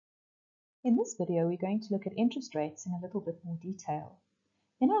In this video, we're going to look at interest rates in a little bit more detail.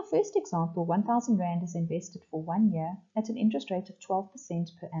 In our first example, 1,000 Rand is invested for 1 year at an interest rate of 12%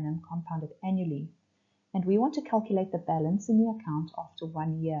 per annum compounded annually. And we want to calculate the balance in the account after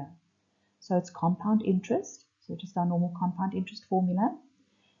 1 year. So it's compound interest, so just our normal compound interest formula.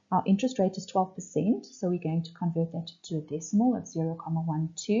 Our interest rate is 12%, so we're going to convert that to a decimal of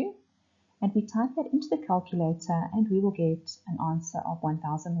 0.12. And we type that into the calculator and we will get an answer of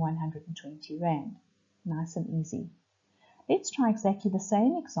 1,120 Rand. Nice and easy. Let's try exactly the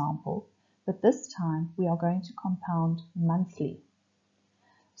same example, but this time we are going to compound monthly.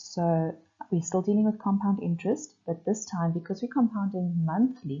 So we're still dealing with compound interest, but this time because we're compounding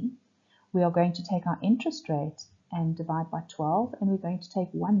monthly, we are going to take our interest rate and divide by 12, and we're going to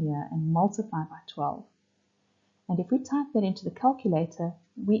take 1 year and multiply by 12. And if we type that into the calculator,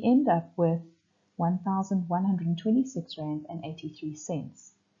 we end up with 1,126 Rand and 83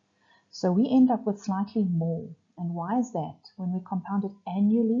 cents. So we end up with slightly more. And why is that? When we compound it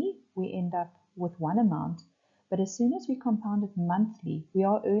annually, we end up with one amount. But as soon as we compound it monthly, we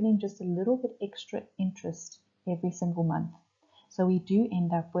are earning just a little bit extra interest every single month. So we do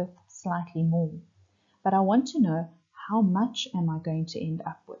end up with slightly more. But I want to know, how much am I going to end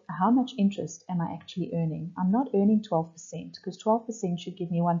up with? How much interest am I actually earning? I'm not earning 12% because 12% should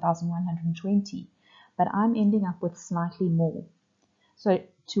give me 1,120, but I'm ending up with slightly more. So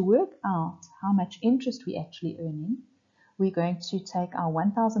to work out how much interest we're actually earning, we're going to take our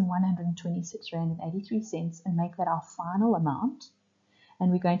 1,126 Rand and 83 cents and make that our final amount.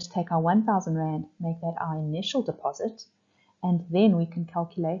 And we're going to take our 1,000 Rand, make that our initial deposit, and then we can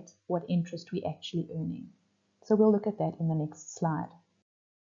calculate what interest we're actually earning. So we'll look at that in the next slide.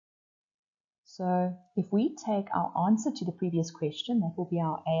 So if we take our answer to the previous question, that will be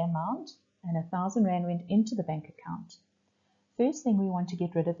our A amount, and 1,000 Rand went into the bank account. First thing we want to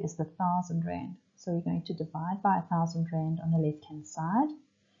get rid of is the 1,000 Rand. So we're going to divide by 1,000 Rand on the left-hand side,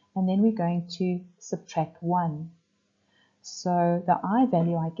 and then we're going to subtract 1. So the I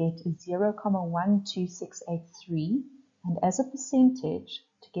value I get is 0.12683, and as a percentage,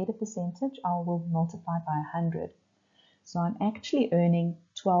 to get a percentage, I will multiply by 100. So I'm actually earning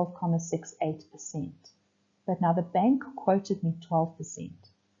 12.68%. But now the bank quoted me 12%.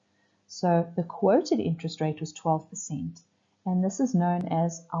 So the quoted interest rate was 12%. And this is known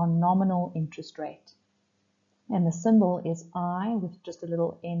as our nominal interest rate. And the symbol is I with just a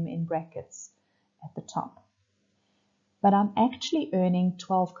little m in brackets at the top. But I'm actually earning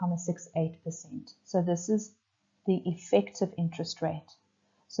 12.68%. So this is the effective interest rate.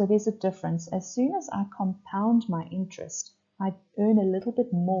 So there's a difference. As soon as I compound my interest, I earn a little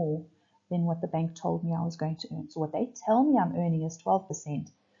bit more than what the bank told me I was going to earn. So what they tell me I'm earning is 12%,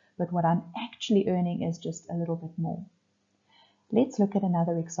 but what I'm actually earning is just a little bit more. Let's look at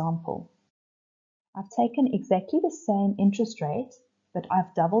another example. I've taken exactly the same interest rate, but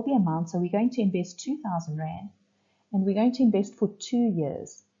I've doubled the amount. So we're going to invest 2,000 Rand, and we're going to invest for 2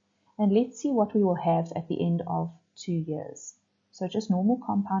 years. And let's see what we will have at the end of 2 years. So just normal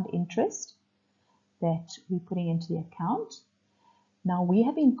compound interest that we're putting into the account. Now we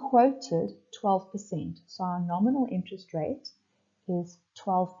have been quoted 12%. So our nominal interest rate is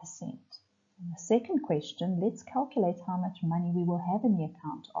 12%. And the second question, let's calculate how much money we will have in the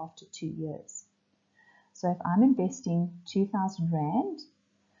account after 2 years. So if I'm investing 2,000 Rand,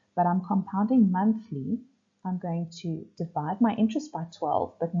 but I'm compounding monthly, I'm going to divide my interest by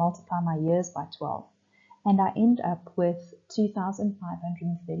 12, but multiply my years by 12. And I end up with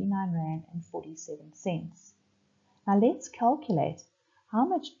 2,539 Rand and 47 cents. Now let's calculate how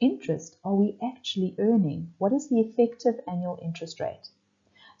much interest are we actually earning? What is the effective annual interest rate?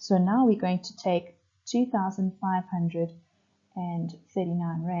 So now we're going to take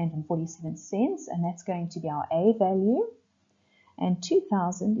 2,539 Rand and 47 cents, and that's going to be our A value, and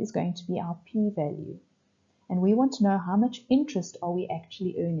 2,000 is going to be our P value. And we want to know how much interest are we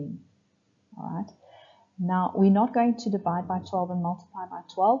actually earning. All right. Now, we're not going to divide by 12 and multiply by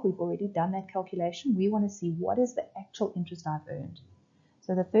 12. We've already done that calculation. We want to see what is the actual interest I've earned.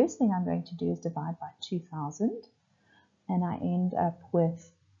 So the first thing I'm going to do is divide by 2,000, and I end up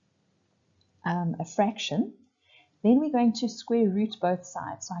with a fraction. Then we're going to square root both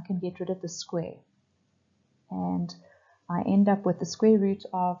sides so I can get rid of the square. And I end up with the square root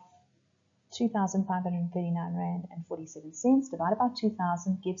of 2,539 Rand and 47 cents divided by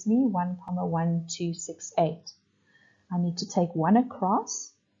 2,000 gives me 1.1268. I need to take 1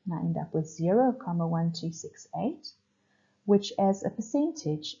 across, and I end up with 0.1268, which as a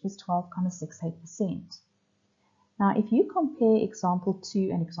percentage is 12.68%. Now, if you compare example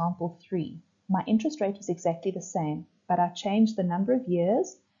 2 and example 3, my interest rate was exactly the same, but I changed the number of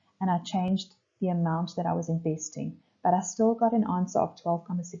years and I changed the amount that I was investing, but I still got an answer of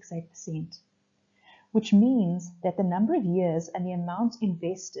 12.68%, which means that the number of years and the amount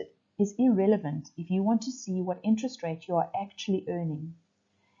invested is irrelevant if you want to see what interest rate you are actually earning.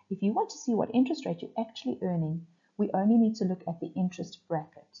 If you want to see what interest rate you're actually earning, we only need to look at the interest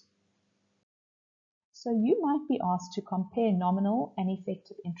bracket. So you might be asked to compare nominal and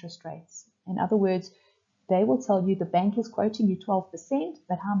effective interest rates. In other words, they will tell you the bank is quoting you 12%,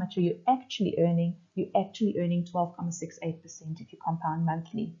 but how much are you actually earning? You're actually earning 12.68% if you compound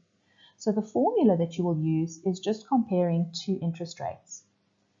monthly. So the formula that you will use is just comparing two interest rates.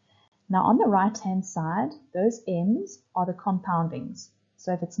 Now on the right-hand side, those M's are the compoundings.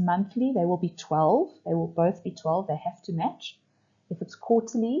 So if it's monthly, they will be 12. They will both be 12. They have to match. If it's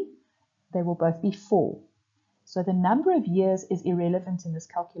quarterly, they will both be 4. So the number of years is irrelevant in this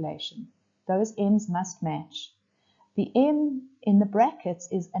calculation. Those M's must match. The M in the brackets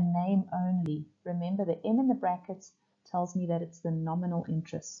is a name only. Remember, the M in the brackets tells me that it's the nominal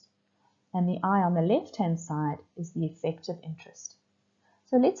interest. And the I on the left-hand side is the effective interest.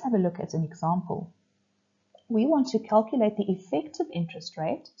 So let's have a look at an example. We want to calculate the effective interest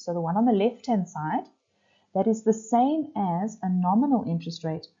rate, so the one on the left-hand side, that is the same as a nominal interest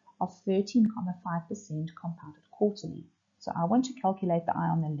rate of 13.5% compounded quarterly. So I want to calculate the I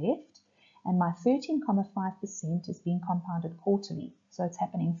on the left, and my 13.5% is being compounded quarterly. So it's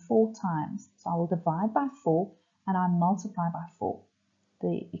happening 4 times. So I will divide by 4 and I multiply by 4,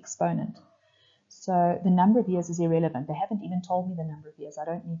 the exponent. So the number of years is irrelevant. They haven't even told me the number of years. I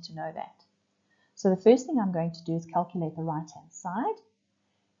don't need to know that. So the first thing I'm going to do is calculate the right-hand side.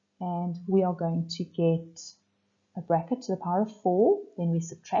 And we are going to get a bracket to the power of 4. Then we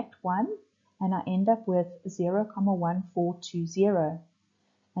subtract 1. And I end up with 0.1420.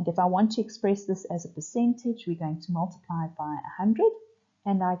 And if I want to express this as a percentage, we're going to multiply it by 100.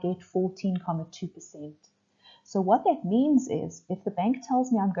 And I get 14.2%. So what that means is, if the bank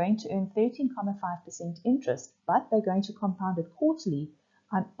tells me I'm going to earn 13.5% interest, but they're going to compound it quarterly,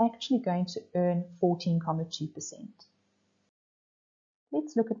 I'm actually going to earn 14.2%.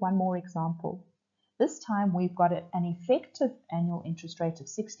 Let's look at one more example. This time we've got an effective annual interest rate of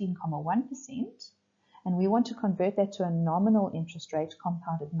 16.1%, and we want to convert that to a nominal interest rate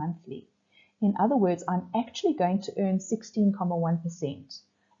compounded monthly. In other words, I'm actually going to earn 16.1%.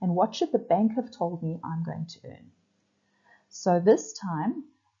 And what should the bank have told me I'm going to earn? So this time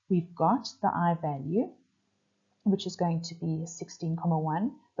we've got the I value, which is going to be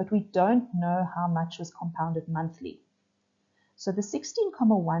 16.1, but we don't know how much was compounded monthly. So the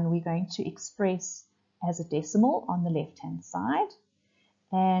 16.1 we're going to express as a decimal on the left-hand side,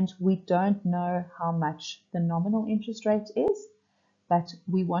 and we don't know how much the nominal interest rate is, but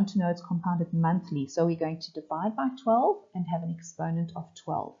we want to know it's compounded monthly. So we're going to divide by 12 and have an exponent of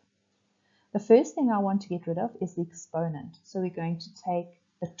 12. The first thing I want to get rid of is the exponent. So we're going to take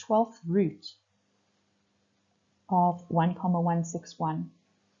the 12th root of 1.161.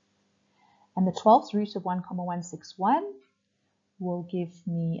 And the 12th root of 1.161 will give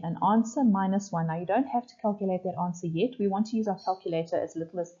me an answer minus 1. Now you don't have to calculate that answer yet. We want to use our calculator as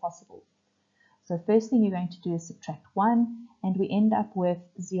little as possible. So first thing you're going to do is subtract 1, and we end up with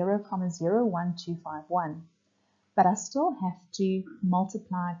 0.01251. But I still have to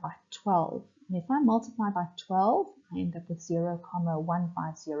multiply by 12. And if I multiply by 12, I end up with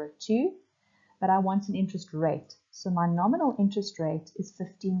 0.1502. But I want an interest rate. So my nominal interest rate is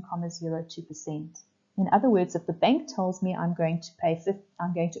 15.02%. In other words, if the bank tells me I'm going to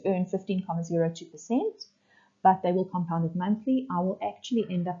earn 15.02%, but they will compound it monthly, I will actually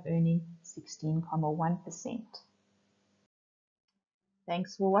end up earning 16.1%.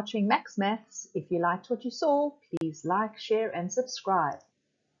 Thanks for watching Max Maths. If you liked what you saw, please like, share, and subscribe.